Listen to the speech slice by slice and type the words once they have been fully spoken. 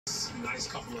Nice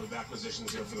couple of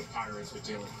acquisitions here for the Pirates with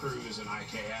Taylor Cruz and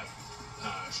IKF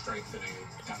strengthening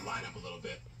that lineup a little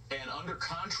bit. And under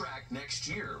contract next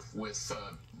year with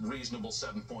a reasonable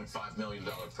 $7.5 million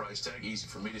price tag. Easy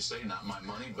for me to say, not my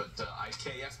money, but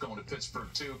IKF going to Pittsburgh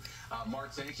too.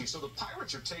 Mark, thank you. So the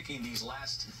Pirates are taking these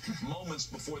last moments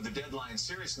before the deadline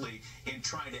seriously in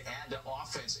trying to add to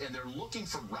offense, and they're looking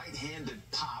for right-handed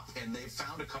pop, and they've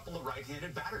found a couple of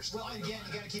right-handed batters. Well, again,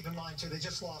 you got to keep in mind, too, they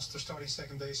just lost their starting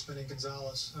second baseman in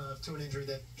Gonzalez to an injury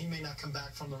that he may not come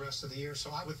back from the rest of the year. So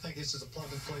I would think this is a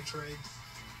plug-and-play trade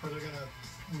where they're going to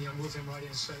move him right in,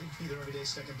 be their everyday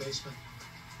second baseman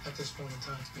at this point in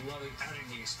time. Loving adding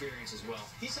the experience as well.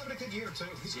 He's having a good year, too.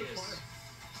 He's a good player.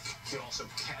 He can also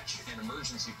catch an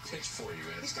emergency pitch for you.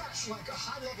 He's got like a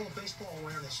high level of baseball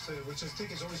awareness too, which I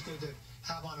think is always good to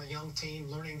have on a young team,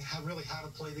 learning how to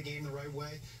play the game the right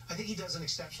way. I think he does an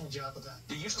exceptional job of that.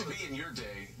 It used to be in your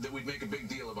day that we'd make a big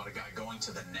deal about a guy going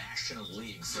to the National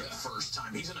League for the first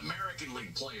time. He's an American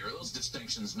League player. Those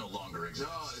distinctions no longer exist.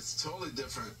 No, it's totally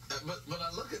different. But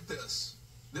I look at this.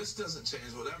 This doesn't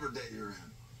change whatever day you're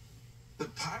in. The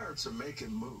Pirates are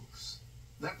making moves.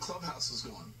 That clubhouse is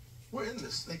going, we're in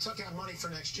this thing. They took out money for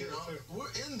next year.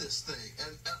 We're in this thing.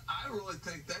 And I really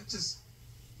think that just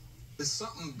is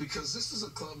something, because this is a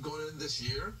club going into this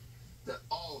year that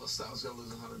all of us thought was going to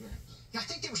lose 100 games. Yeah, I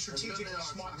think they were strategic and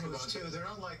smart moves, too. They're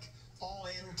not like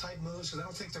all-in type moves, because I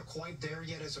don't think they're quite there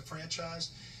yet as a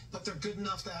franchise. But they're good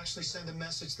enough to actually send a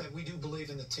message that we do believe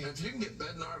in the team. And if you can get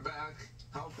Bednar back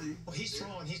healthy, well, he's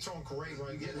throwing great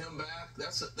right now. Get him back.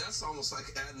 That's almost like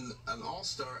adding an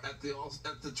all-star at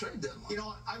the trade deadline. You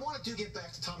know, I want to get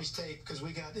back to Tommy's tape because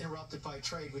we got interrupted by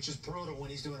trade, which is brutal when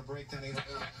he's doing a breakdown.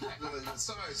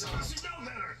 Sorry. You know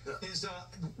better. Is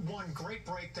one great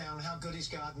breakdown how good he's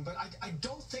gotten, but I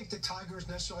don't think the Tigers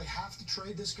necessarily have to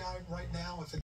trade this guy right now if